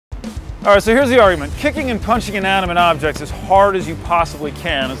All right, so here's the argument. Kicking and punching inanimate objects as hard as you possibly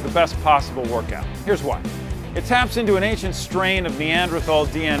can is the best possible workout. Here's why. It taps into an ancient strain of Neanderthal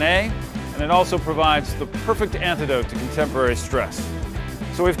DNA, and it also provides the perfect antidote to contemporary stress.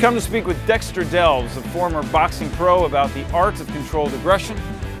 So we've come to speak with Dexter Delves, a former boxing pro, about the art of controlled aggression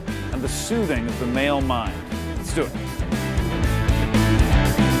and the soothing of the male mind. Let's do it.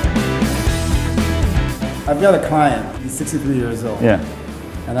 I've got a client, he's 63 years old. Yeah.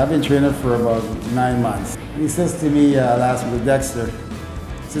 And I've been training for about 9 months. He says to me last week, Dexter,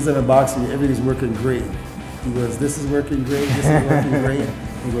 since I've been boxing, everything's working great. He goes, this is working great, this is working great.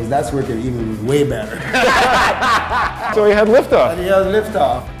 He goes, that's working even way better. So he had liftoff? And he had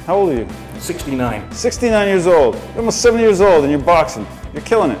liftoff. How old are you? 69. 69 years old. You're almost 70 years old and you're boxing. You're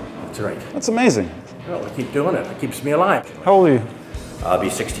killing it. That's right. That's amazing. Well, I keep doing it. It keeps me alive. How old are you? I'll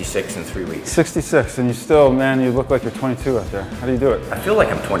be 66 in 3 weeks. 66, and you still, man, you look like you're 22 out there. How do you do it? I feel like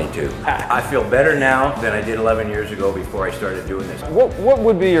I'm 22. I feel better now than I did 11 years ago before I started doing this. What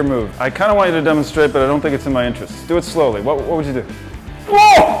would be your move? I kind of want you to demonstrate, but I don't think it's in my interest. Do it slowly. What would you do?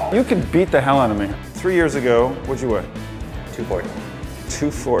 Whoa! You could beat the hell out of me. 3 years ago, what'd you weigh? 240.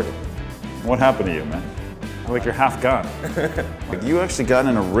 240. What happened to you, man? Like you're half gone. Like you actually got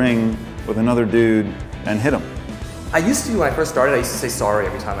in a ring with another dude and hit him. I used to, when I first started, I used to say sorry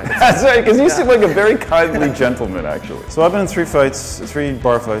every time I did. That's right, because you seem like a very kindly gentleman, actually. So I've been in 3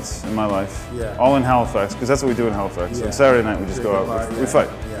 bar fights in my life, all in Halifax, because that's what we do in Halifax. On Saturday night, we just go out, we fight.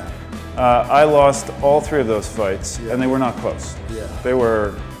 I lost all 3 of those fights, and they were not close. They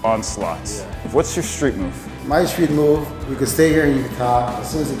were onslaughts. What's your street move? My street move, you can stay here and you can talk. As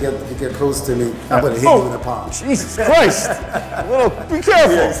soon as you get close to me, I'm going to hit you in the palm. Jesus Christ! Well, be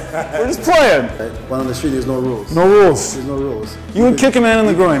careful. We're just playing. But on the street, there's no rules. No rules. There's no rules. You would kick a man in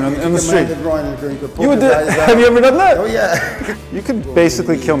the groin on the street. You would do, have you ever done that? Oh yeah. You could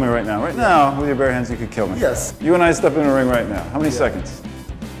basically kill me right now. Right now, with your bare hands, you could kill me. Yes. You and I step in a ring right now. How many seconds?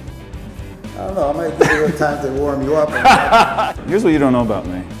 I don't know. I might give you a little time to warm you up. Here's what you don't know about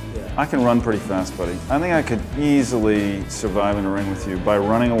me. I can run pretty fast, buddy. I think I could easily survive in a ring with you by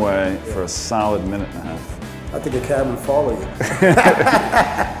running away for a solid minute and a half. I think a cab would follow you.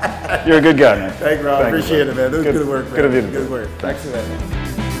 You're a good guy, man. Thank you, Rob. Appreciate it, man. This was good work, man. Good of you. Good work. Thanks for that, man.